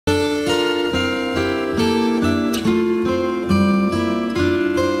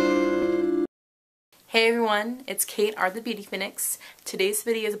Hey everyone, it's Kate, the Beauty Phoenix. Today's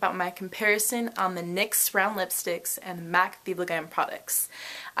video is about my comparison on the NYX round lipsticks and MAC Viva Glam products.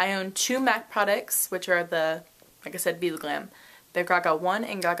 I own two MAC products, which are the, like I said, Viva Glam. They're Gaga 1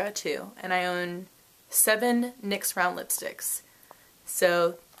 and Gaga 2. And I own 7 NYX round lipsticks.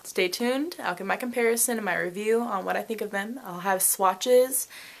 So stay tuned. I'll give my comparison and my review on what I think of them. I'll have swatches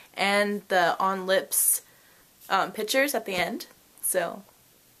and the on lips pictures at the end. So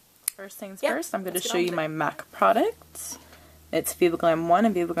first things first, I'm going to show you my MAC products. It's Viva Glam 1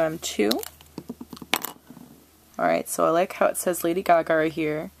 and Viva Glam 2. Alright, so I like how it says Lady Gaga right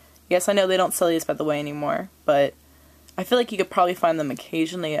here. Yes, I know they don't sell these, by the way, anymore, but I feel like you could probably find them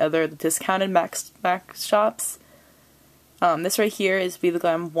occasionally at other discounted MAC shops. This right here is Viva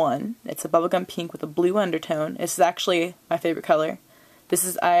Glam 1. It's a bubblegum pink with a blue undertone. This is actually my favorite color.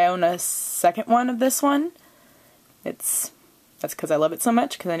 I own a second one of this one. That's because I love it so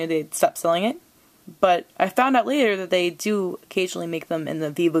much, because I knew they'd stop selling it. But I found out later that they do occasionally make them in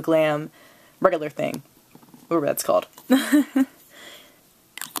the Viva Glam regular thing. Whatever that's called.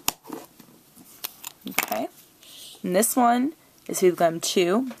 Okay. And this one is Viva Glam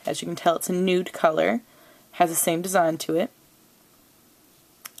 2. As you can tell, it's a nude color. Has the same design to it.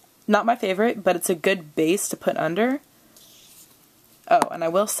 Not my favorite, but it's a good base to put under. Oh, and I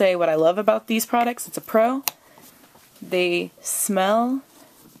will say what I love about these products, it's a pro. They smell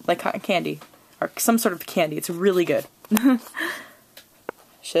like cotton candy, or some sort of candy. It's really good.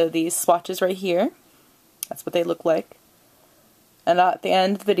 Show these swatches right here. That's what they look like. And at the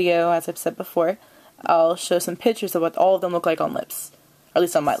end of the video, as I've said before, I'll show some pictures of what all of them look like on lips. Or at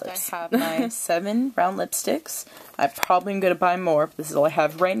least on my lips. I have my 7 round lipsticks. I probably am going to buy more, but this is all I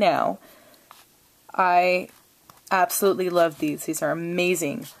have right now. I absolutely love these. These are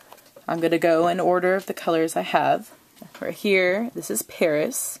amazing. I'm going to go in order of the colors I have. Right here, this is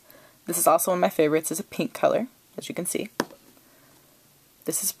Paris. This is also one of my favorites. It's a pink color, as you can see.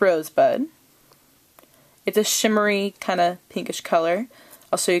 This is Rosebud. It's a shimmery, kind of pinkish color.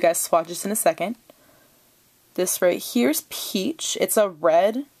 I'll show you guys swatches in a second. This right here is Peach. It's a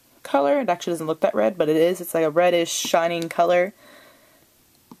red color. It actually doesn't look that red, but it is. It's like a reddish, shining color.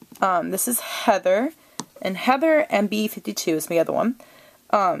 This is Heather. And Heather and B52 is the other one.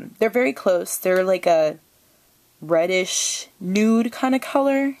 They're very close. They're like a reddish nude kind of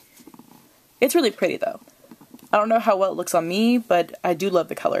color. It's really pretty though. I don't know how well it looks on me, but I do love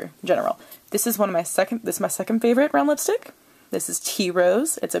the color in general. This is my second favorite round lipstick. This is Tea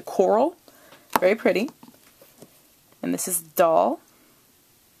Rose. It's a coral. Very pretty. And this is Doll.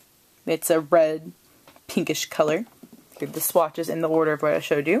 It's a red pinkish color. Give the swatches in the order of what I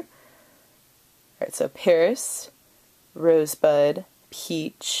showed you. Alright, so Paris, Rosebud,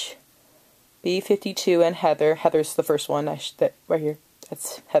 Peach, B52, and Heather. Heather's the first one. Right here.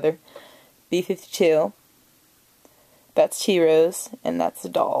 That's Heather. B52. That's Tea Rose, and that's the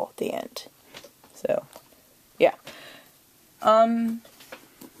Doll at the end. So, yeah. I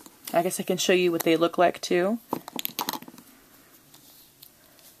guess I can show you what they look like too.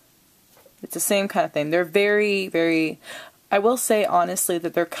 It's the same kind of thing. They're very, very. I will say honestly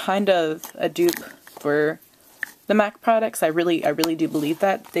that they're kind of a dupe for the MAC products. I really do believe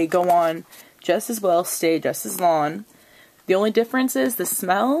that. They go on just as well, stay just as long. The only difference is the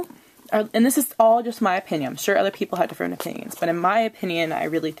smell, and this is all just my opinion. I'm sure other people have different opinions, but in my opinion, I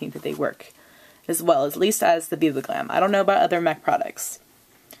really think that they work as well, at least as the Viva Glam. I don't know about other MAC products.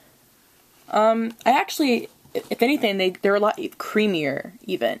 I actually, if anything, they're a lot creamier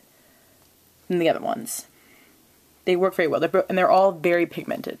even than the other ones. They work very well, and they're all very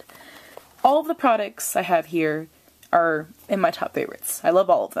pigmented. All of the products I have here are in my top favorites. I love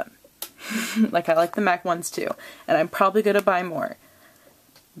all of them. Like, I like the MAC ones too, and I'm probably going to buy more.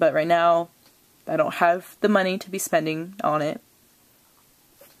 But right now, I don't have the money to be spending on it,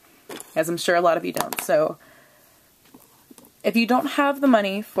 as I'm sure a lot of you don't. So, if you don't have the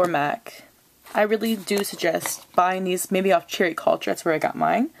money for MAC, I really do suggest buying these, maybe off Cherry Culture. That's where I got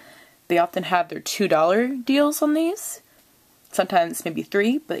mine. They often have their $2 deals on these. Sometimes maybe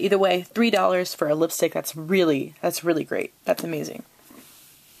 $3, but either way, $3 for a lipstick, that's really great. That's amazing.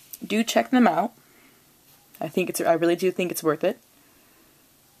 Do check them out. I really do think it's worth it.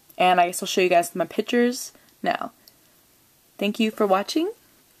 And I guess I'll show you guys my pictures now. Thank you for watching.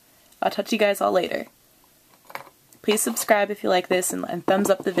 I'll talk to you guys all later. Please subscribe if you like this and thumbs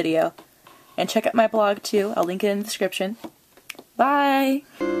up the video. And check out my blog too. I'll link it in the description. Bye!